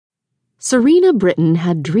Serena Britton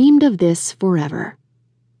had dreamed of this forever.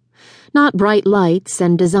 Not bright lights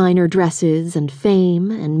and designer dresses and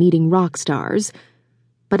fame and meeting rock stars,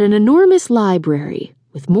 but an enormous library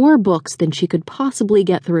with more books than she could possibly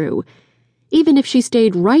get through, even if she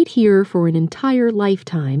stayed right here for an entire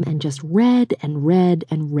lifetime and just read and read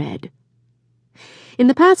and read. In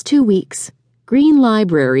the past 2 weeks, Green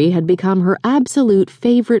Library had become her absolute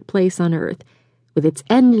favorite place on earth, with its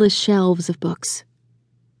endless shelves of books.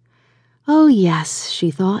 Oh yes,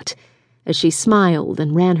 she thought, as she smiled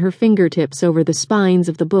and ran her fingertips over the spines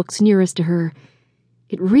of the books nearest to her.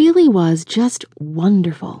 It really was just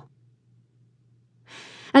wonderful.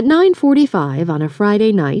 At 9:45 on a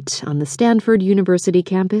Friday night on the Stanford University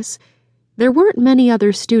campus, there weren't many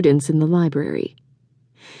other students in the library.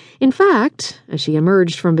 In fact, as she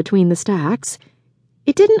emerged from between the stacks,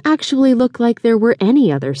 it didn't actually look like there were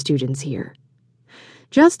any other students here.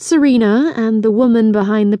 Just Serena and the woman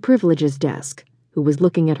behind the privileges desk, who was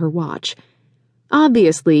looking at her watch,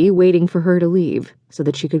 obviously waiting for her to leave so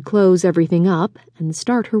that she could close everything up and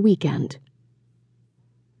start her weekend.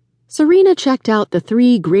 Serena checked out the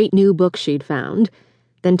 3 great new books she'd found,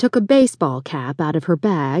 then took a baseball cap out of her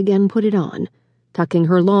bag and put it on, tucking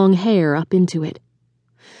her long hair up into it.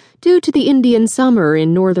 Due to the Indian summer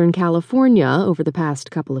in Northern California over the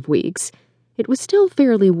past couple of weeks, it was still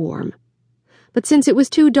fairly warm. But since it was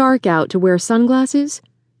too dark out to wear sunglasses,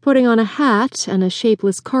 putting on a hat and a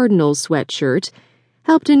shapeless Cardinals sweatshirt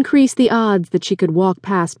helped increase the odds that she could walk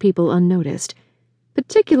past people unnoticed,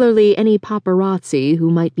 particularly any paparazzi who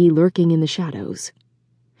might be lurking in the shadows.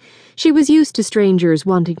 She was used to strangers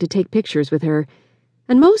wanting to take pictures with her,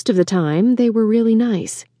 and most of the time they were really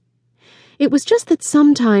nice. It was just that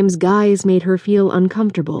sometimes guys made her feel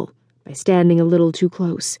uncomfortable by standing a little too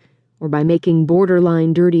close, or by making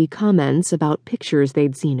borderline dirty comments about pictures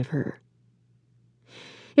they'd seen of her.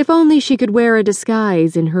 If only she could wear a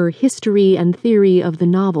disguise in her History and Theory of the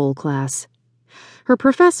Novel class. Her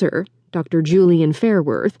professor, Dr. Julian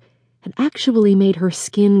Fairworth, had actually made her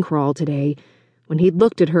skin crawl today when he'd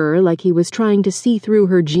looked at her like he was trying to see through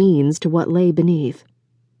her jeans to what lay beneath.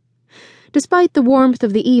 Despite the warmth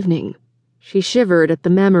of the evening, she shivered at the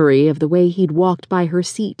memory of the way he'd walked by her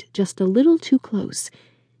seat just a little too close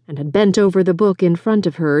and had bent over the book in front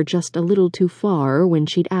of her just a little too far when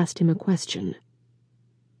she'd asked him a question.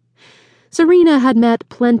 Serena had met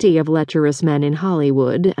plenty of lecherous men in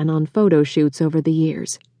Hollywood and on photo shoots over the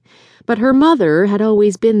years, but her mother had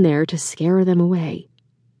always been there to scare them away.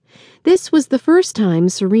 This was the first time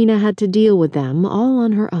Serena had to deal with them all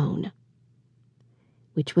on her own.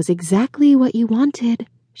 Which was exactly what you wanted,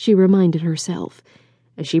 she reminded herself,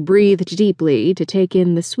 as she breathed deeply to take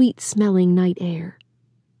in the sweet-smelling night air.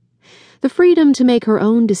 The freedom to make her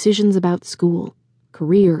own decisions about school,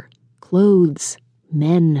 career, clothes,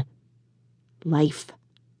 men, life.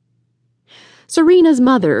 Serena's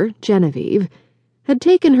mother, Genevieve, had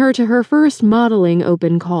taken her to her first modeling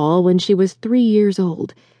open call when she was 3 years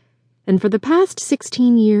old, and for the past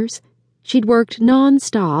 16 years, she'd worked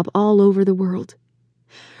non-stop all over the world.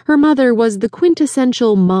 Her mother was the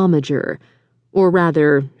quintessential momager, or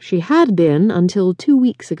rather, she had been until 2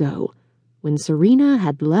 weeks ago, when Serena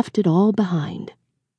had left it all behind.